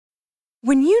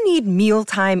When you need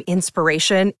mealtime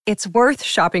inspiration, it's worth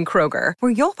shopping Kroger,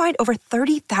 where you'll find over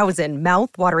 30,000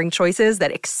 mouth-watering choices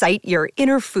that excite your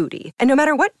inner foodie. And no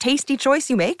matter what tasty choice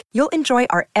you make, you'll enjoy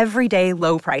our everyday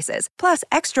low prices, plus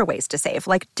extra ways to save,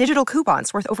 like digital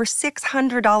coupons worth over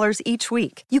 $600 each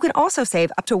week. You can also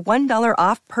save up to $1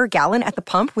 off per gallon at the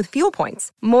pump with fuel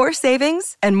points. More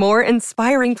savings and more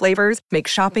inspiring flavors make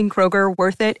shopping Kroger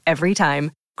worth it every time.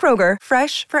 Kroger,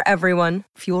 fresh for everyone.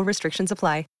 Fuel restrictions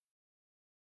apply.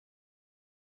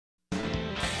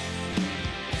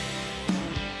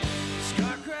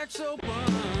 Open,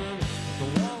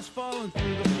 the walls falling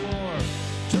through the floor,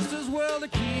 just as well to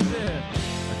keep it.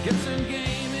 A Gibson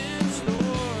game in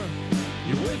store.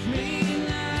 You're with me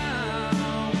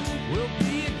now, we'll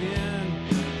be again.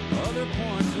 Other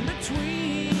points in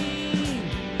between,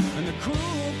 and the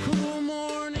cool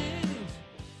mornings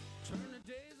turn the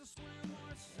days to swim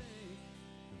or sink.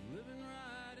 Living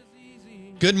right is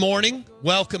easy. Good morning.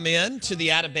 Welcome in to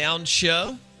the Out of Bounds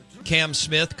Show. Cam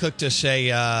Smith cooked us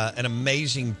an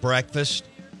amazing breakfast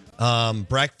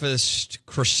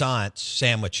croissant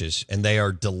sandwiches, and they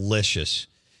are delicious.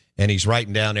 And he's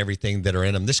writing down everything that are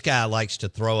in them. This guy likes to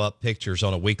throw up pictures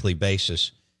on a weekly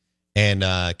basis and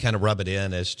kind of rub it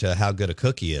in as to how good a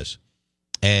cook he is.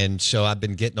 And so I've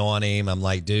been getting on him. I'm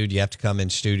like, dude, you have to come in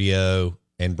studio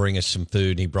and bring us some food.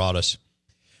 And he brought us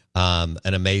an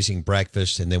amazing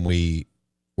breakfast, and then we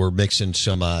were mixing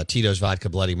some Tito's Vodka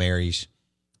Bloody Marys.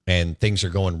 And things are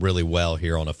going really well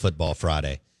here on a football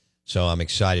Friday. So I'm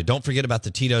excited. Don't forget about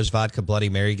the Tito's Vodka Bloody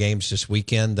Mary games this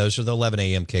weekend. Those are the 11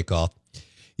 a.m. kickoff.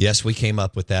 Yes, we came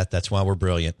up with that. That's why we're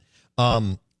brilliant.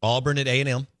 Auburn at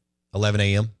A&M, 11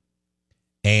 a.m.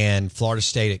 And Florida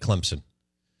State at Clemson.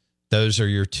 Those are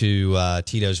your two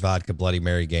Tito's Vodka Bloody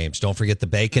Mary games. Don't forget the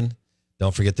bacon.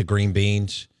 Don't forget the green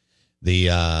beans, the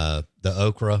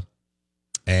okra,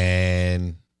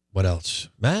 and... what else?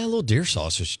 Man, a little deer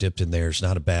sausage dipped in there is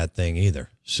not a bad thing either.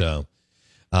 So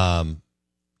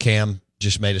Cam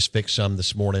just made us fix some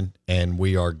this morning, and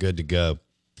we are good to go.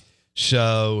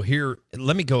 So here,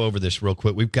 let me go over this real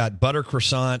quick. We've got butter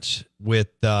croissants with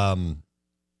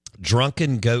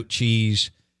drunken goat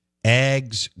cheese,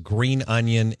 eggs, green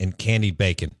onion, and candied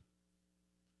bacon.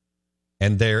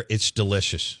 And it's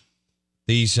delicious.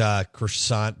 These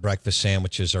croissant breakfast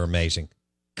sandwiches are amazing.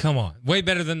 Come on. Way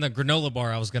better than the granola bar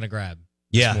I was going to grab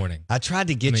this morning. I tried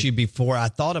to get you before.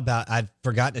 I'd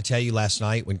forgotten to tell you last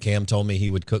night when Cam told me he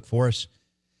would cook for us.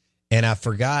 And I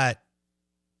forgot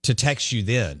to text you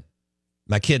then.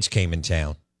 My kids came in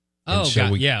town. Oh,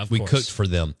 so God. We cooked for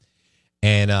them.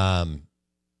 And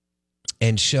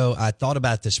so I thought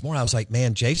about it this morning. I was like,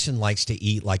 man, Jason likes to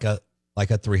eat like a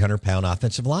 300-pound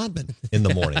offensive lineman in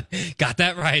the morning. Got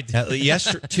that right.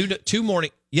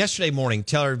 Yesterday morning,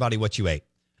 tell everybody what you ate.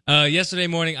 Yesterday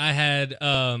morning, I had,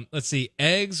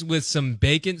 eggs with some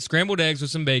bacon, scrambled eggs with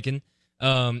some bacon.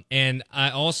 And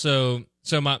I also,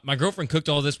 my girlfriend cooked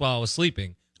all this while I was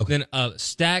sleeping. Okay. Then a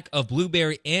stack of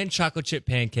blueberry and chocolate chip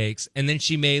pancakes. And then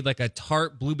she made like a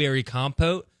tart blueberry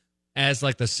compote as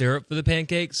like the syrup for the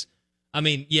pancakes. I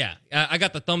mean, yeah, I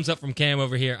got the thumbs up from Cam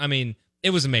over here. I mean, it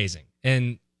was amazing.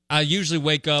 And I usually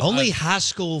wake up. Only high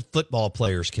school football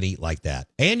players can eat like that.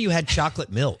 And you had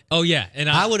chocolate milk. Oh, yeah. And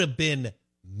I would have been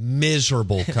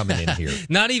miserable coming in here.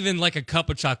 Not even like a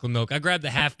cup of chocolate milk. I grabbed the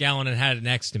half gallon and had it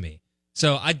next to me.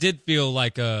 So I did feel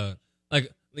like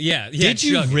yeah. Did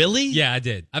you really? Yeah, I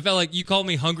did. I felt like you called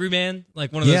me hungry man.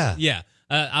 Like one of those. Yeah. Yeah.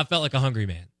 I felt like a hungry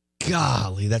man.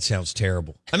 Golly, that sounds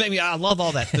terrible. I mean, I love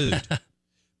all that food,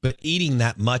 but eating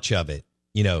that much of it,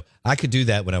 I could do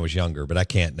that when I was younger, but I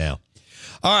can't now.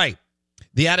 All right.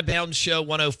 The Out of Bounds Show,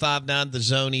 105.9 The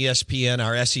Zone, ESPN.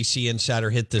 Our SEC Insider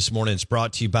Hit this morning is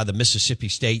brought to you by the Mississippi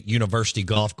State University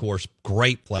Golf Course.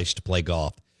 Great place to play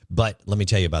golf. But let me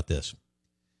tell you about this.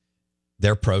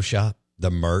 Their pro shop, the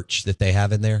merch that they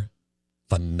have in there,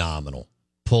 phenomenal.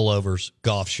 Pullovers,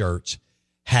 golf shirts,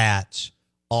 hats,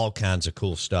 all kinds of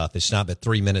cool stuff. It's not but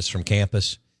 3 minutes from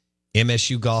campus.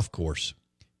 MSU Golf Course.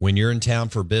 When you're in town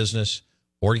for business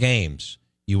or games,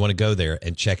 you want to go there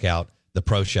and check out the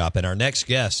pro shop. And our next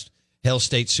guest, Hail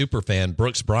State superfan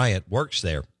Brooks Bryant, works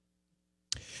there.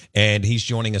 And he's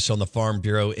joining us on the Farm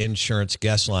Bureau Insurance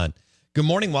guest line. Good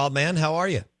morning, Wild Man. How are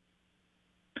you?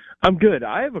 I'm good.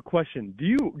 I have a question. Do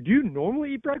you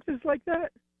normally eat breakfast like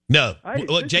that? No.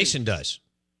 Jason does.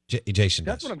 Jason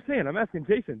does. That's what I'm saying. I'm asking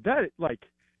Jason. That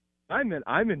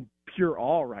I'm in pure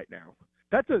awe right now.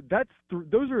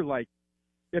 Those are like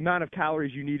the amount of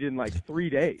calories you need in like 3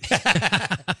 days.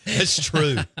 That's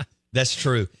true. That's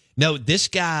true. No, this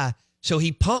guy, so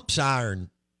he pumps iron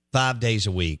 5 days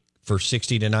a week for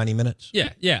 60 to 90 minutes?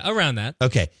 Yeah, around that.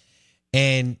 Okay.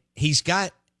 And he's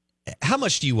got, How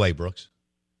much do you weigh, Brooks?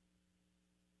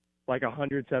 Like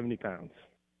 170 pounds.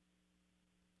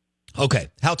 Okay.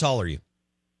 How tall are you?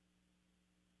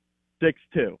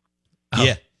 6'2".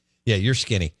 Oh. Yeah, you're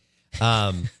skinny.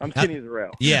 I'm skinny as a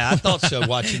rail. Yeah, I thought so,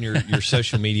 watching your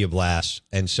social media blasts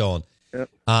and so on. Yep.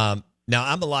 Now,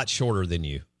 I'm a lot shorter than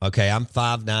you. Okay, I'm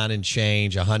 5'9" and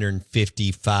change,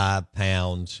 155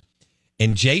 pounds.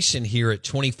 And Jason here at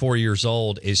 24 years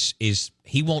old is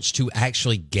he wants to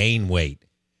actually gain weight.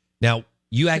 Now,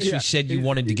 you actually said you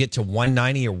wanted to get to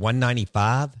 190 or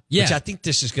 195, which I think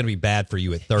this is going to be bad for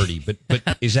you at 30.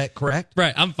 But is that correct?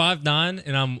 Right. I'm 5'9"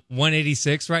 and I'm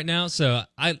 186 right now. So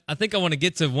I think I want to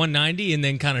get to 190 and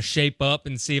then kind of shape up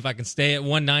and see if I can stay at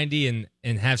 190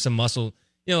 and have some muscle.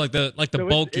 You know, like the So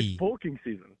bulky. It's bulking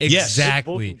season.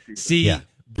 Exactly. It's bulking season. See,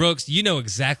 Brooks, you know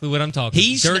exactly what I'm talking.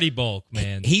 He's dirty bulk,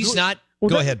 man. He's not. Well,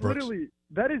 go that's ahead, Brooks.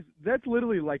 That's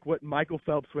literally like what Michael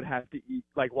Phelps would have to eat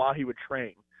like while he would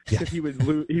train. Yeah. Because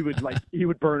he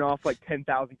would burn off like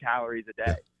 10,000 calories a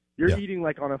day. You're eating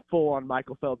like on a full-on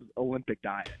Michael Phelps Olympic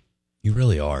diet. You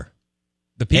really are.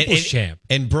 The people's champ.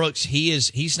 And Brooks,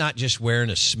 he's not just wearing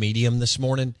a medium this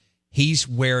morning. He's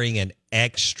wearing an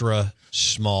extra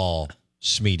small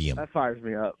medium. That fires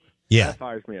me up. Yeah. That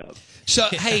fires me up. So,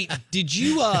 hey, did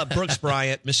you, Brooks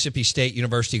Bryant, Mississippi State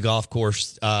University Golf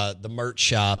Course, the merch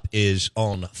shop is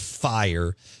on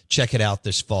fire. Check it out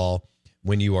this fall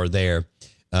when you are there.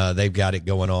 They've got it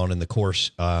going on, and the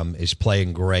course is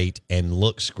playing great and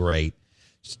looks great.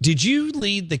 Did you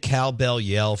lead the cowbell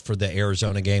yell for the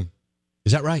Arizona game?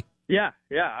 Is that right? Yeah.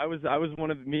 I was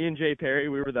one of me and Jay Perry.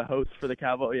 We were the hosts for the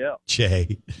Cowboy Yell.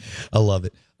 Jay, I love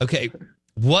it. Okay,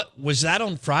 what was that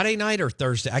on Friday night or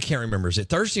Thursday? I can't remember. Is it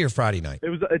Thursday or Friday night?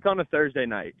 It's on a Thursday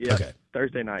night. Yeah. Okay.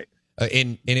 Thursday night.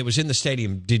 And it was in the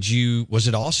stadium. Was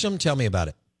it awesome? Tell me about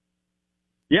it.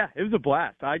 Yeah, it was a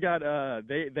blast. I got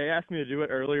they asked me to do it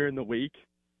earlier in the week,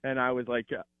 and I was like,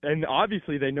 and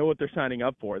obviously they know what they're signing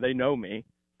up for. They know me,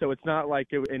 so it's not like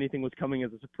anything was coming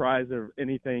as a surprise or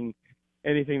anything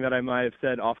that I might have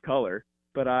said off color.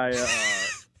 But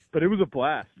but it was a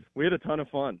blast. We had a ton of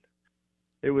fun.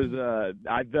 It was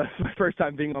that's my first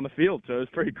time being on the field, so it was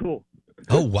pretty cool.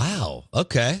 Oh wow!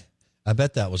 Okay, I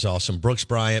bet that was awesome. Brooks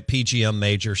Bryant, PGM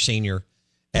major, senior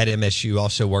at MSU,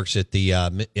 also works at the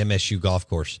MSU golf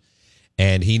course,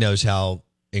 and he knows how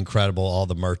incredible all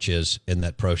the merch is in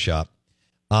that pro shop.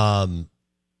 All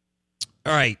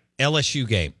right, LSU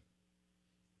game.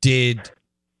 Did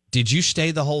you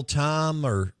stay the whole time,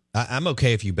 or I'm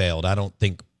okay if you bailed. I don't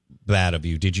think bad of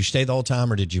you. Did you stay the whole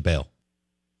time, or did you bail?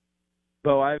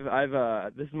 So I've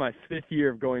this is my 5th year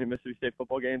of going to Mississippi State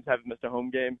football games. Haven't missed a home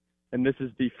game, and this is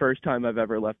the first time I've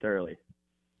ever left early.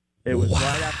 It was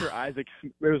right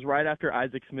after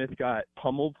Isaac Smith got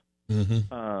pummeled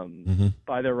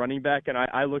by their running back, and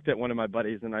I looked at one of my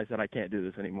buddies and I said, I can't do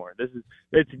this anymore.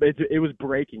 It was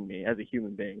breaking me as a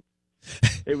human being.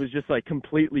 It was just like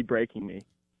completely breaking me.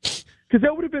 Because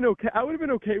that would have been okay. I would have been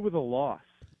okay with a loss.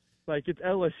 Like, it's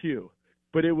LSU.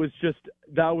 But it was just,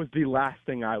 that was the last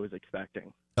thing I was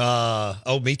expecting.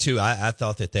 Me too. I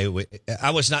thought that they would.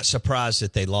 I was not surprised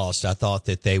that they lost. I thought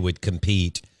that they would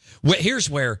compete. Well, here's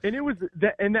where. And it was,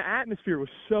 and the atmosphere was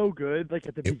so good, like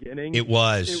at the beginning. It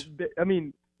was.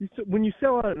 When you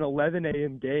sell out an 11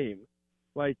 a.m. game,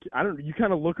 like, you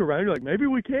kind of look around, you're like, maybe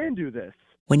we can do this.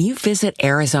 When you visit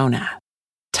Arizona,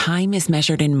 time is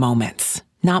measured in moments,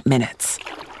 not minutes.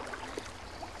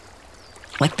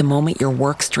 Like the moment your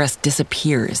work stress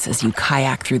disappears as you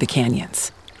kayak through the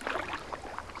canyons.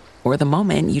 Or the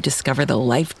moment you discover the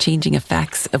life-changing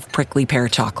effects of prickly pear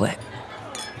chocolate.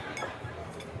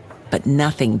 But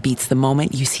nothing beats the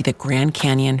moment you see the Grand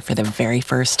Canyon for the very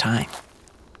first time.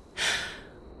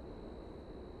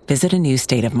 Visit a new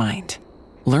state of mind.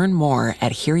 Learn more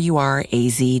at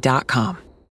hereyouareaz.com.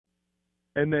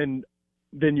 And then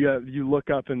you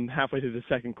look up and halfway through the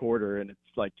second quarter, and it's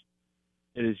like,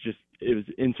 it was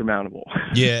insurmountable.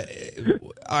 Yeah.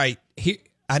 All right.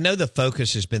 I know the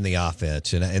focus has been the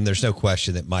offense, and there's no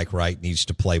question that Mike Wright needs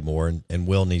to play more, and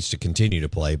Will needs to continue to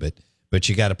play, but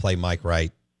you got to play Mike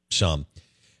Wright some.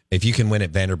 If you can win at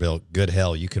Vanderbilt, good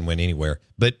hell, you can win anywhere.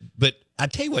 But I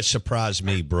tell you what surprised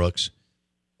me, Brooks,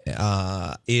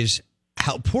 is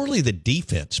how poorly the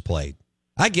defense played.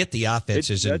 I get the offense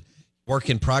is a work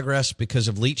in progress because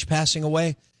of Leach passing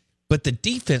away, but the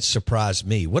defense surprised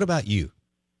me. What about you?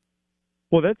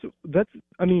 Well, that's.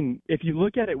 I mean, if you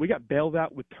look at it, we got bailed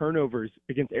out with turnovers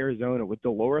against Arizona with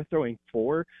Delora throwing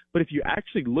 4. But if you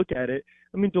actually look at it,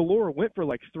 I mean, Delora went for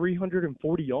like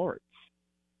 340 yards.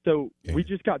 So we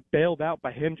just got bailed out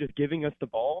by him just giving us the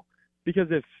ball. Because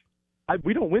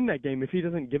we don't win that game if he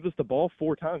doesn't give us the ball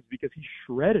 4 times, because he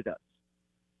shredded us.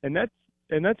 And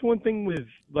that's one thing with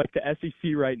like the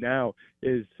SEC right now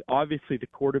is obviously the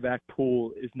quarterback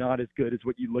pool is not as good as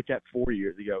what you look at 4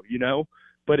 years ago,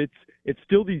 but it's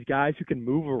still these guys who can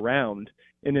move around.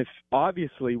 And if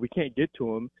obviously we can't get to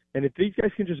them, and if these guys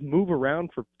can just move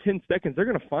around for 10 seconds, they're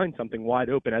going to find something wide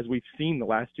open, as we've seen the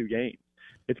last 2 games.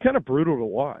 It's kind of brutal to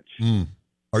watch.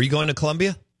 Are you going to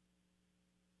Columbia?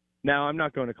 No, I'm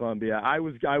not going to Columbia. I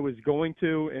was going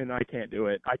to, and I can't do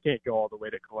it. I can't go all the way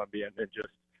to Columbia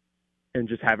and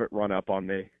just have it run up on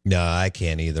me. No, I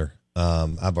can't either.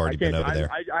 I've already been over there.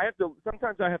 I have to.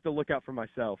 Sometimes I have to look out for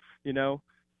myself.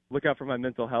 Look out for my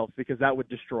mental health, because that would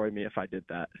destroy me if I did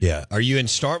that. Yeah. Are you in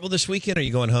Starkville this weekend, or are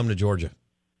you going home to Georgia?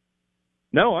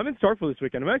 No, I'm in Starkville this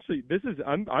weekend.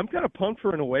 I'm kind of pumped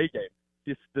for an away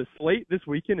game. The slate this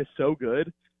weekend is so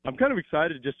good. I'm kind of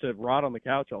excited just to rot on the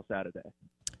couch all Saturday.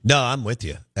 No, I'm with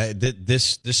you.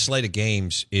 This slate of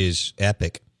games is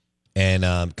epic,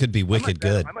 and could be wicked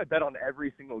good. I might bet on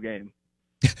every single game.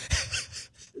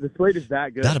 The slate is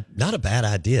that good. Not a bad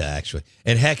idea, actually.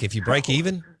 And heck, if you break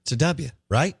even, it's a W,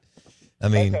 right? I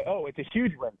mean, it's a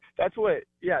huge win. That's what.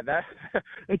 Yeah, that's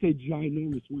a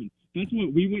ginormous win. That's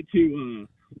what we went to.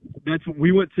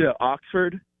 We went to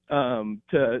Oxford.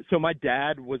 So my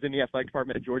dad was in the athletic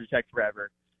department at Georgia Tech forever,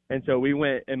 and so we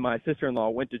went. And my sister-in-law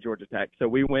went to Georgia Tech, so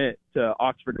we went to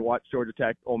Oxford to watch Georgia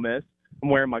Tech Ole Miss. I'm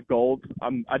wearing my gold.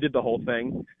 I did the whole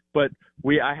thing, but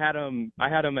I had them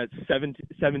at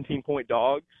 17-point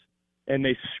dogs, and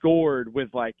they scored with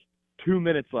like 2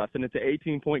 minutes left, and it's an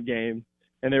 18-point game,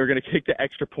 and they were going to kick the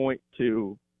extra point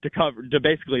to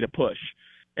basically push.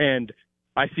 And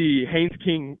I see Haynes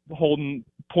King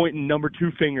pointing number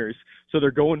 2 fingers, so they're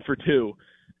going for 2.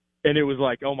 And it was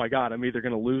like, oh my God, I'm either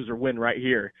going to lose or win right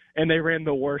here. And they ran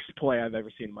the worst play I've ever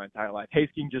seen in my entire life.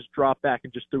 Haynes King just dropped back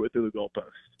and just threw it through the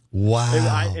goalpost.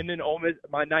 Wow. And then Ole Miss,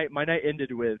 my night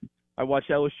ended with, I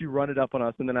watched LSU run it up on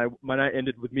us, and then my night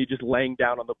ended with me just laying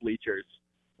down on the bleachers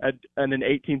and an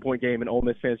 18-point game, and Ole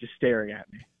Miss fans just staring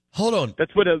at me. Hold on.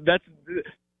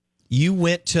 You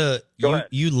went to ahead.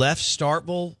 You left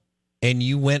Starkville and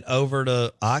you went over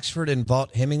to Oxford and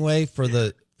bought Hemingway for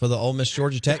the Ole Miss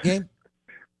Georgia Tech game?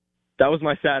 That was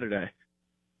my Saturday.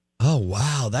 Oh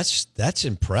wow, that's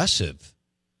impressive.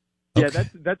 Yeah, Okay.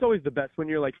 that's always the best when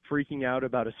you're like freaking out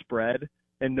about a spread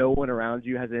and no one around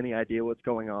you has any idea what's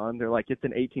going on. They're like, it's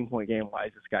an 18-point game. Why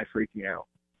is this guy freaking out?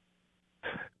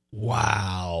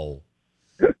 Wow.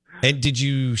 And did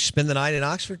you spend the night in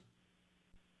Oxford?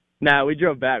 Nah, we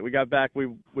drove back. We got back.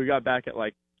 We got back at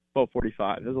like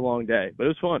 12:45. It was a long day, but it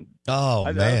was fun. Oh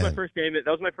man, that was my first game.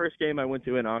 That was my first game I went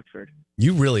to in Oxford.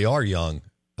 You really are young.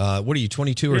 What are you,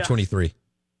 22 or 23?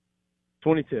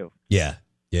 22. Yeah.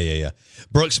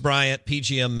 Brooks Bryant,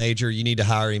 PGM major. You need to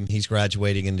hire him. He's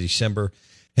graduating in December.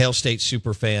 Hail State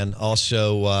super fan.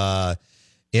 Also,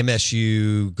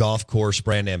 MSU golf course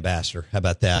brand ambassador. How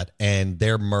about that? And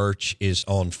their merch is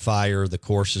on fire. The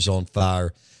course is on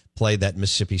fire. Play that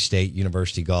Mississippi State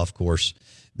University golf course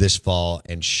this fall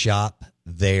and shop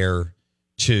there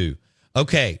too.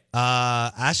 Okay.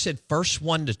 I said first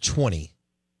 1 to 20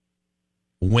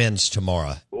 wins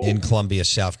tomorrow in Columbia,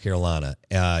 South Carolina.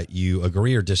 You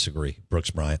agree or disagree, Brooks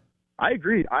Bryant? I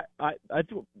agree. I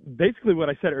basically what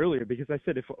I said earlier, because I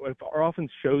said if our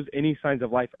offense shows any signs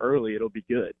of life early, it'll be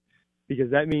good, because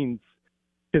that means,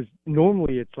 because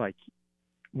normally it's like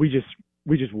we just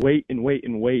wait and wait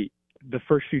and wait. The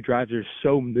first few drives are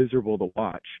so miserable to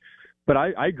watch. But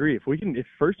I agree. If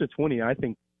first to 20, I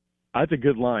think that's a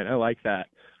good line. I like that.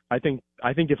 I think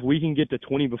if we can get to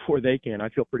 20 before they can, I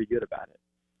feel pretty good about it.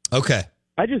 Okay.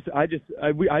 I just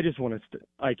want to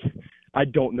I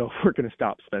don't know if we're going to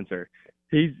stop Spencer.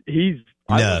 I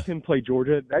watched him play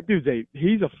Georgia. That dude's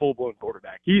he's a full-blown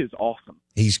quarterback. He is awesome.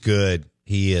 He's good.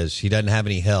 He is. He doesn't have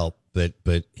any help, but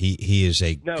he is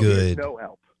a good. He has no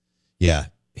help. Yeah,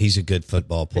 he's a good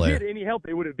football player. If he had any help,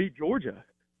 it would have beat Georgia.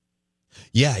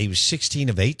 Yeah, he was 16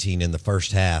 of 18 in the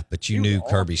first half, but you knew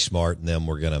Kirby Smart and them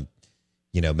were going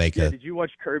to, make a. Did you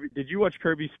watch Kirby? Did you watch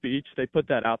Kirby's speech? They put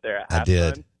that out there at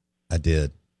halftime. I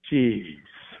did. Jeez.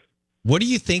 What do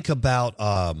you think about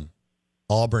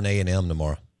Auburn A&M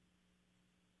tomorrow?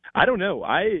 I don't know.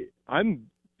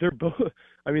 They're both.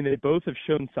 I mean, they both have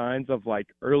shown signs of like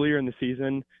earlier in the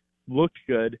season looked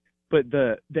good, but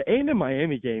the A&M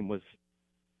Miami game was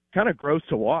kind of gross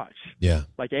to watch. Yeah.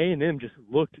 Like A&M just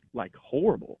looked like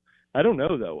horrible. I don't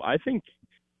know though. I think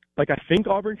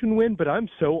Auburn can win, but I'm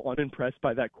so unimpressed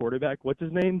by that quarterback. What's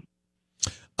his name?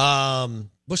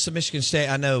 What's the Michigan State?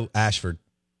 I know Ashford.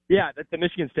 Yeah, that's the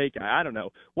Michigan State guy. I don't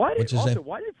know. Why did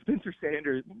Spencer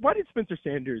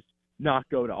Sanders not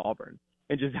go to Auburn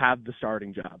and just have the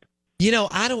starting job?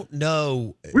 I don't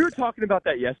know. We were talking about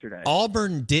that yesterday.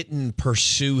 Auburn didn't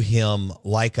pursue him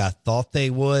like I thought they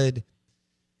would.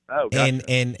 Oh, gotcha.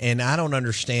 And I don't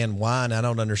understand why, and I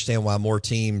don't understand why more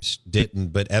teams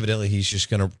didn't, but evidently he's just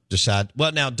going to decide.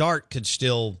 Well, now Dart could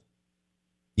still,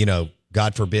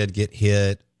 God forbid, get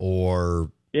hit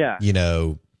or,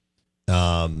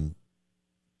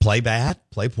 play bad,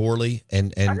 play poorly.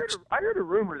 And I heard a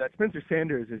rumor that Spencer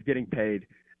Sanders is getting paid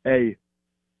a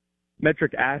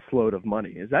metric ass load of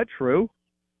money. Is that true?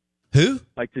 Who?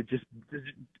 Like to just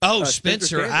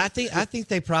Spencer. I think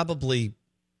they probably.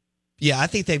 Yeah, I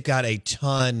think they've got a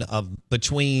ton of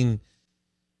between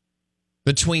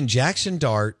Jackson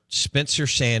Dart, Spencer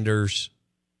Sanders,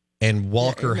 and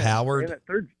Walker Howard.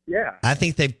 Yeah, I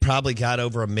think they've probably got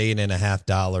over $1.5 million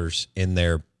in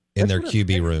their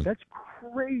QB room. That's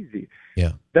crazy.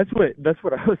 Yeah, that's what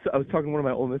I was talking to one of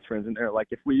my Ole Miss friends, and they're like,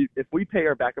 if we pay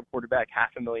our backup quarterback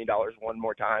 $500,000 one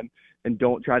more time and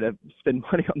don't try to spend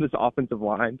money on this offensive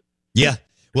line. Yeah.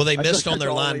 Well, they missed on their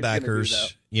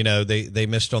linebackers. They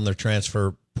missed on their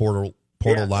transfer portal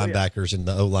linebackers, and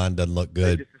the O-line doesn't look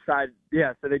good. So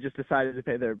they just decided to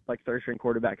pay their third string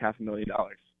quarterback $500,000.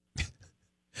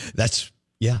 That's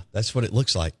what it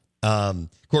looks like. Of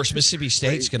course, Mississippi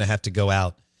State's going to have to go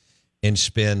out and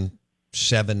spend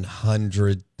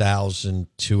 $700,000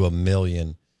 to $1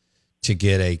 million to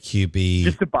get a QB,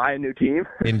 just to buy a new team.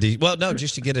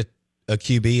 Just to get a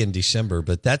QB in December,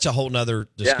 but that's a whole nother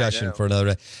discussion for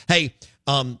another day. Hey,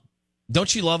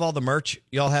 don't you love all the merch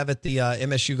y'all have at the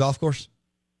MSU golf course?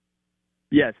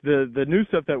 Yes, the new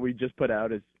stuff that we just put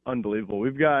out is unbelievable.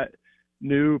 We've got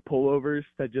new pullovers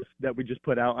that we just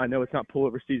put out. I know it's not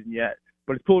pullover season yet,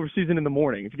 but it's pullover season in the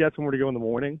morning. If you got somewhere to go in the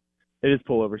morning, it is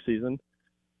pullover season.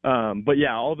 But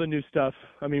yeah, all the new stuff.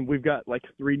 I mean, we've got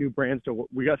 3 new brands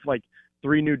we got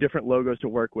 3 new different logos to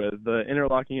work with. The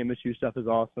interlocking MSU stuff is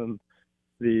awesome.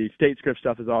 The State Script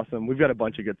stuff is awesome. We've got a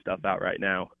bunch of good stuff out right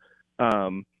now.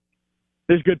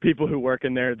 There's good people who work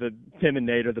in there. Tim and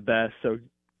Nate are the best. So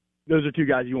those are 2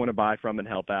 guys you want to buy from and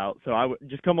help out. So I would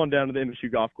just come on down to the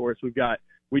MSU golf course.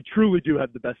 We truly do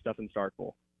have the best stuff in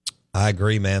Starkville. I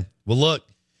agree, man. Well, look,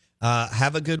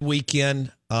 have a good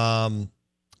weekend. I'll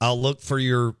look for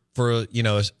a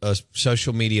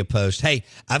social media post. Hey,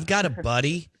 I've got a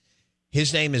buddy.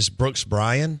 His name is Brooks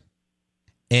Bryant,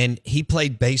 and he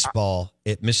played baseball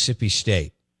at Mississippi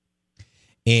State.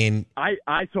 And I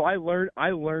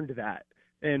learned that,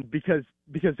 and because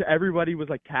everybody was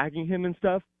tagging him and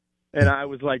stuff, and I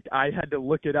was I had to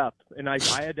look it up, and I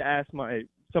had to ask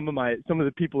some of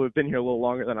the people who have been here a little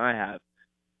longer than I have.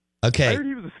 Okay, I heard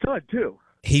he was a stud too.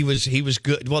 He was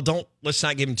good. Well, let's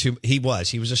not give him too. He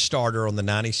was a starter on the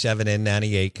 97 and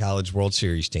 98 College World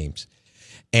Series teams.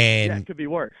 And it could be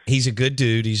worse. He's a good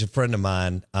dude. He's a friend of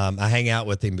mine. I hang out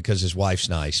with him because his wife's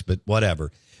nice, but whatever.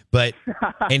 But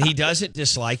and he doesn't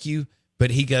dislike you,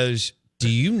 but he goes, "Do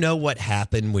you know what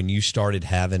happened when you started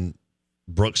having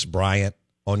Brooks Bryant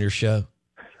on your show?"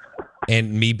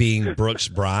 And me being Brooks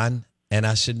Bryan, and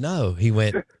I said, "No." He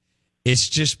went, "It's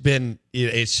just been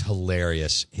it's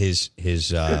hilarious." His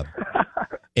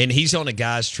and he's on a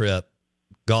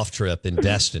golf trip in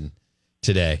Destin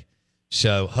today.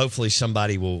 So hopefully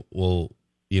somebody will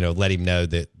let him know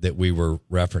that we were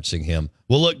referencing him.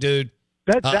 Well, look, dude,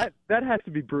 that has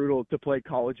to be brutal to play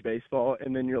college baseball,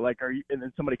 and then you're like, "Are you?" And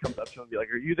then somebody comes up to him and be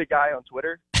like, "Are you the guy on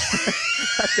Twitter?"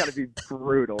 That's got to be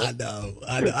brutal. I know.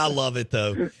 I love it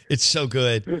though. It's so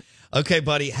good. Okay,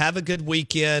 buddy, have a good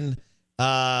weekend.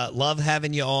 Love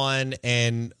having you on,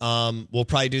 and we'll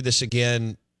probably do this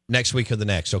again next week or the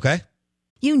next. Okay.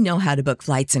 You know how to book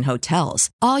flights and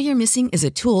hotels. All you're missing is a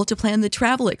tool to plan the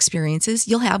travel experiences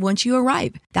you'll have once you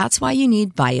arrive. That's why you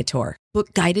need Viator.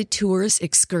 Book guided tours,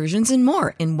 excursions, and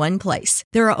more in one place.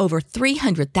 There are over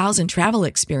 300,000 travel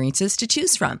experiences to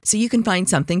choose from, so you can find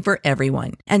something for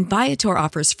everyone. And Viator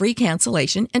offers free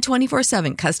cancellation and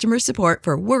 24/7 customer support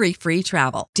for worry-free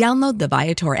travel. Download the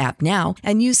Viator app now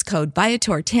and use code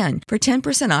Viator10 for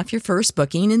 10% off your first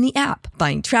booking in the app.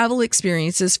 Find travel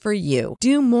experiences for you.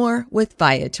 Do more with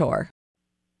Viator.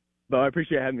 But I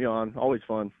appreciate having me on. Always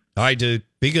fun. All right, dude.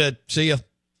 Be good. See ya.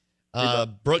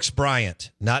 Brooks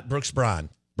Bryant, not Brooks Bryan.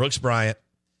 Brooks Bryant,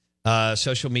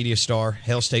 social media star,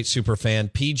 Hail State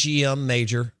superfan, PGM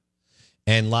major,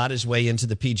 and lied his way into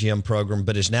the PGM program,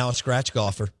 but is now a scratch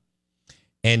golfer,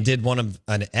 and did an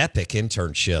epic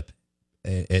internship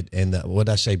in what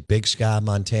did I say, Big Sky,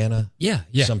 Montana? Yeah.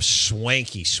 Some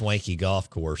swanky golf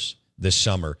course this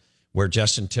summer where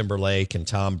Justin Timberlake and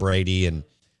Tom Brady and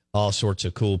all sorts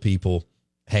of cool people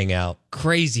hang out.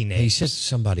 Crazy name. He says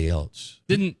somebody else.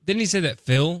 Didn't he say that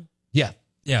Phil? Yeah.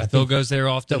 Yeah, Phil goes there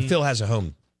often. So Phil has a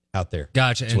home out there.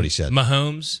 Gotcha. That's what he said.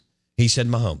 Mahomes. He said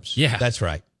Mahomes. Yeah. That's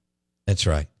right. That's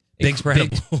right.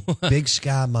 Incredible. Big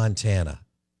Sky, Montana.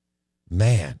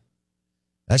 Man,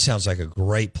 that sounds like a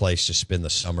great place to spend the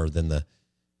summer than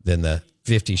the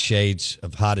 50 Shades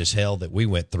of Hot as Hell that we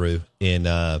went through in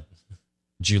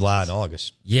July and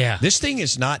August. Yeah. This thing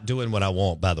is not doing what I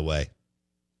want, by the way.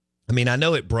 I mean, I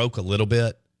know it broke a little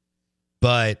bit,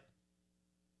 but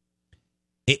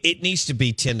it needs to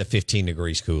be 10 to 15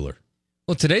 degrees cooler.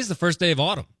 Well, today's the first day of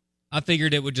autumn. I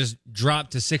figured it would just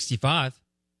drop to 65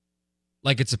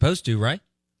 like it's supposed to, right?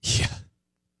 Yeah.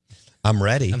 I'm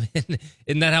ready. I mean,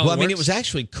 isn't that how it works? I mean, it was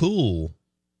actually cool,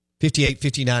 58,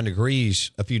 59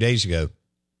 degrees a few days ago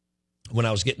when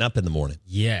I was getting up in the morning.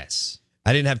 Yes.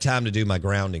 I didn't have time to do my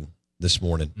grounding this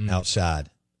morning outside,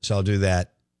 so I'll do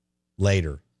that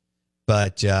later.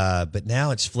 But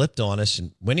now it's flipped on us,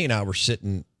 and Wendy and I were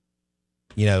sitting,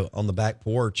 on the back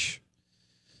porch,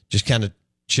 just kind of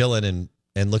chilling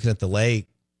and looking at the lake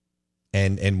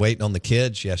and waiting on the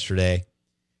kids yesterday.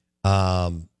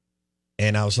 And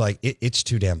I was like, it's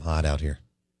too damn hot out here.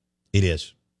 It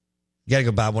is. You got to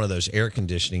go buy one of those air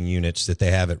conditioning units that they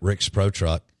have at Rick's Pro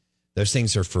Truck. Those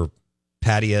things are for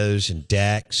patios and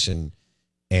decks and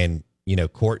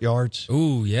courtyards.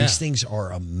 Ooh, yeah. These things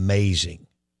are amazing.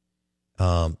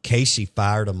 Casey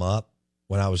fired them up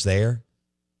when I was there.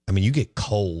 I mean, you get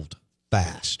cold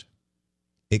fast.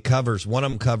 One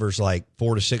of them covers like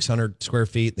 400 to 600 square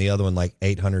feet, and the other one like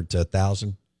 800 to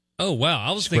 1,000. Oh, wow.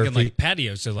 I was Square thinking feet. like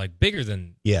patio, so like bigger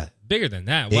than that.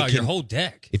 It Wow, your can- whole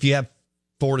deck. If you have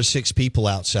 4 to 6 people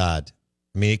outside,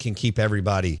 I mean, it can keep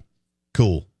everybody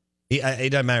cool.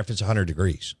 It doesn't matter if it's 100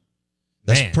 degrees.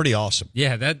 That's Man. pretty awesome.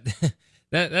 Yeah,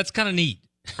 that's kind of neat.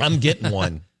 I'm getting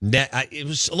one. It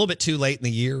was a little bit too late in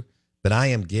the year, but I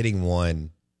am getting one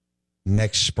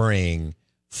next spring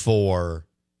for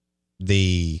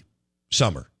the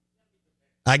summer.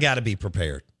 I got to be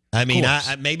prepared. I mean,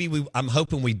 I'm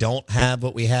hoping we don't have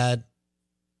what we had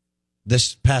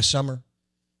this past summer,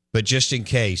 but just in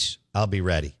case, I'll be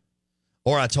ready.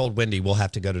 Or I told Wendy we'll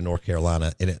have to go to North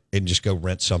Carolina and just go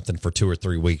rent something for 2 or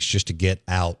 3 weeks just to get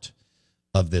out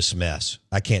of this mess.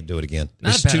 I can't do it again.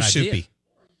 Not It's a bad too idea.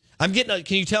 soupy.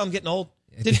 Can you tell I'm getting old?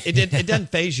 It doesn't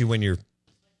phase you when you're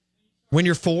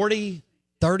 40,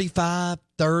 35,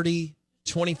 30,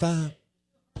 25.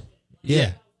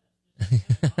 Yeah.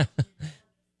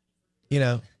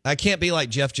 I can't be like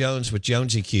Jeff Jones with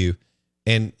Jonesy Q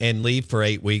and leave for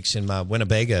 8 weeks in my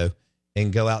Winnebago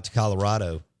and go out to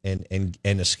Colorado and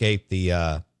escape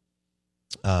the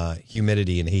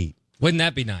humidity and heat. Wouldn't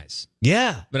that be nice?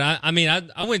 Yeah. But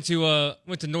I went to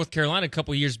North Carolina a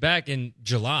couple years back in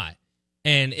July,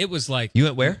 and it was like You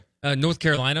went where? North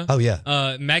Carolina. Oh,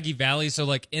 yeah. Maggie Valley, so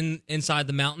like inside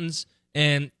the mountains,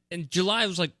 and in July it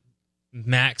was like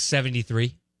max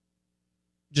 73.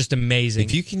 Just amazing.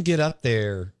 If you can get up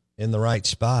there in the right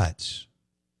spots,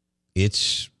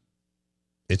 it's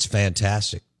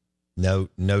fantastic. No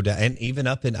doubt. And even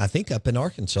up in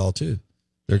Arkansas too,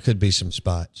 there could be some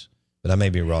spots, but I may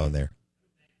be wrong there.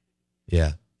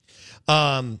 Yeah.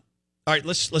 All right,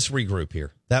 let's regroup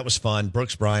here. That was fun.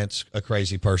 Brooks Bryant's a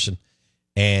crazy person,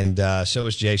 and so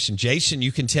is Jason. Jason,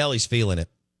 you can tell he's feeling it.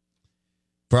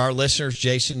 For our listeners,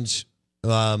 Jason's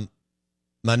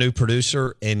my new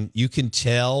producer, and you can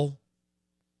tell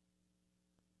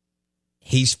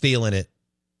he's feeling it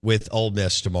with Ole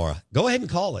Miss tomorrow. Go ahead and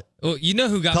call it. Well, you know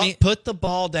who got me? Put the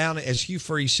ball down, as Hugh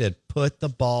Freeze said. Put the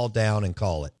ball down and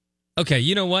call it. Okay,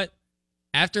 you know what?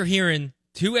 After hearing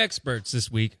two experts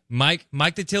this week, Mike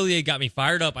Detillier got me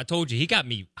fired up. I told you, he got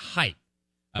me hyped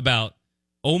about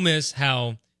Ole Miss,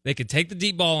 how they could take the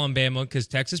deep ball on Bama because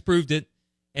Texas proved it,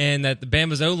 and that the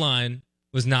Bama's O-line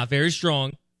was not very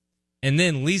strong. And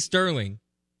then Lee Sterling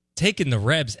taking the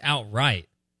Rebs outright.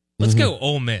 Let's go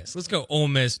Ole Miss. Let's go Ole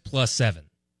Miss +7.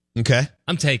 Okay.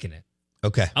 I'm taking it.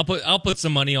 Okay. I'll put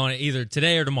some money on it either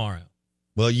today or tomorrow.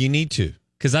 Well, you need to.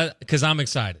 Cause I'm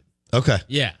excited. Okay.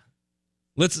 Yeah.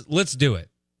 Let's do it.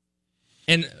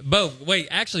 And Bo, wait,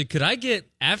 actually, could I get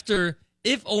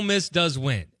if Ole Miss does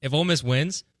win, if Ole Miss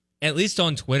wins, at least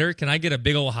on Twitter, can I get a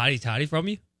big old hottie toddy from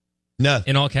you? No.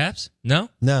 In all caps? No?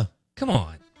 No. Come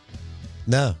on.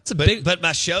 No. It's a big- But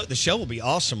the show will be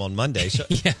awesome on Monday. So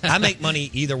Yeah. I make money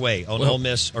either way on Ole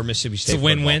Miss or Mississippi State. It's a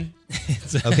win-win.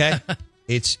 Okay?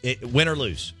 It's win or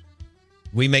lose.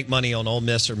 We make money on Ole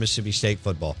Miss or Mississippi State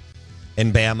football,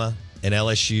 and Bama, and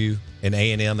LSU, and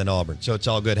A&M, and Auburn. So it's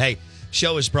all good. Hey,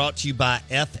 show is brought to you by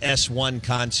FS1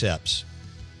 Concepts.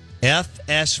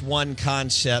 FS1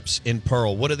 Concepts in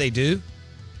Pearl. What do?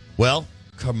 Well,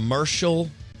 commercial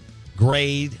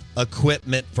grade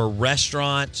equipment for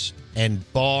restaurants,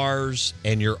 and bars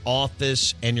and your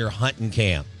office and your hunting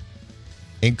camp,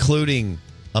 including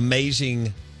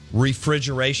amazing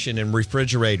refrigeration and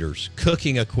refrigerators,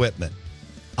 cooking equipment,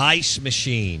 ice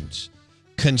machines,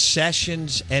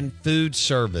 concessions, and food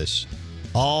service,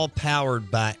 all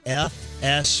powered by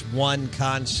FS1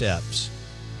 Concepts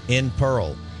in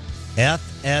Pearl.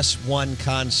 FS1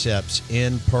 Concepts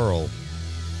in Pearl.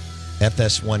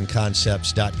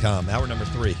 FS1concepts.com. Hour number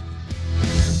 3.